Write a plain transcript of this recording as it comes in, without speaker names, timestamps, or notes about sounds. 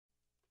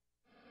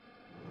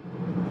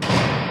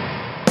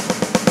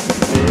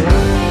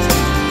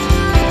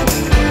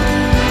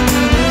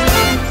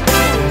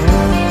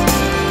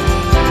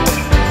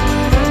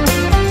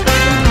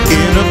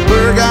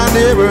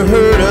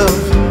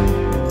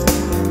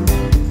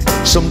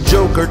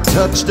Joker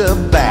touched a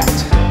bat.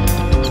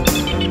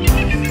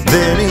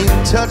 Then he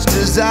touched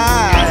his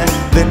eye,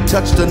 then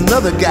touched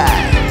another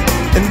guy.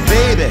 And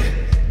baby,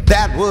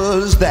 that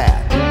was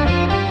that.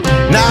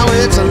 Now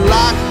it's a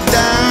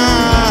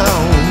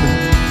lockdown.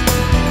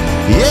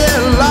 Yeah,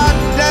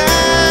 lockdown.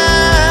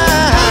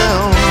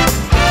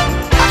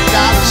 I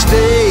gotta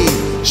stay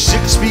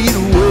 6 feet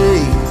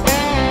away.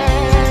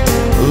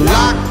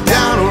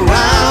 Lockdown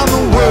around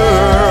the world.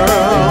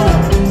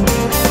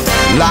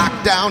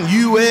 Lockdown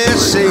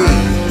USA.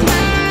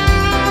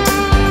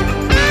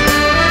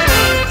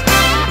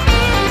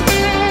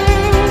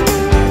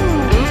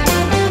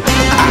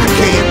 I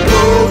can't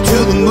go to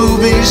the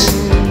movies,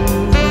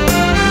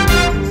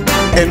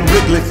 and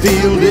Wrigley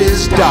Field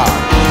is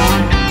dark.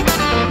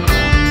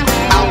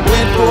 I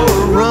went for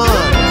a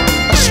run,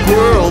 a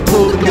squirrel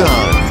pulled a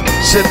gun,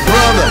 said,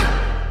 brother,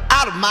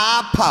 out of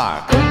my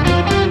park.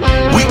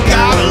 We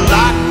got a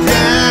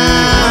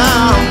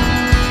lockdown,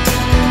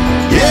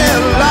 yeah,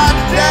 lockdown.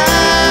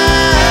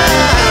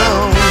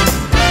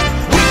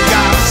 We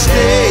gotta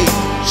stay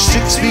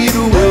 6 feet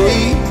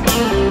away.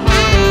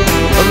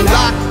 A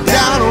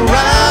lockdown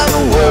around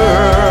the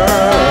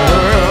world.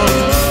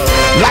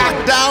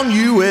 Lockdown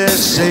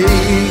USA.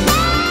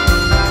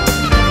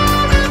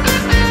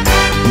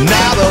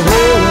 Now the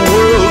whole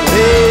world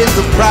pays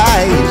the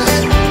price.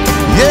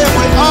 Yeah,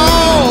 we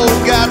all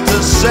got to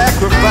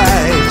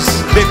sacrifice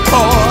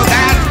before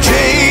that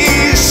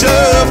case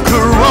of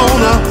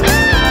Corona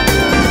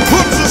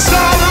puts us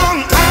all on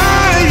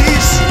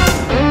ice.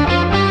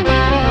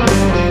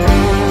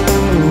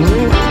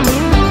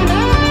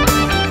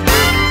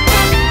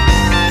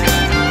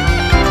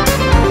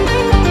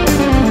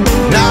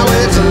 Now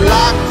it's a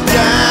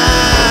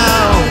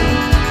lockdown.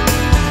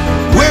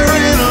 We're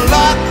in a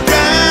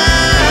lockdown.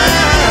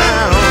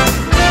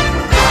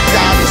 I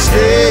gotta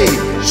stay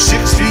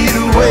 6 feet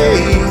away.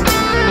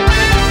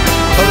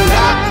 A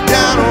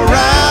lockdown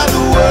around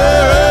the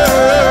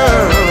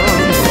world.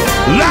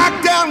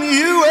 Lockdown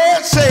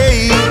USA.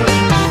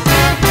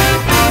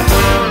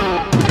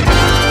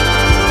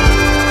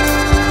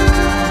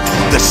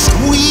 The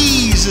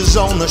squeeze is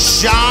on the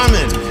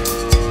Charmin.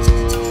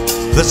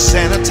 The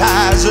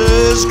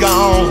sanitizer's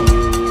gone.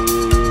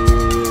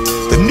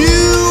 The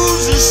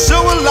news is so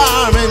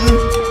alarming.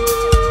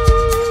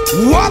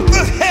 What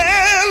the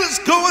hell is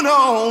going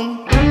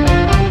on?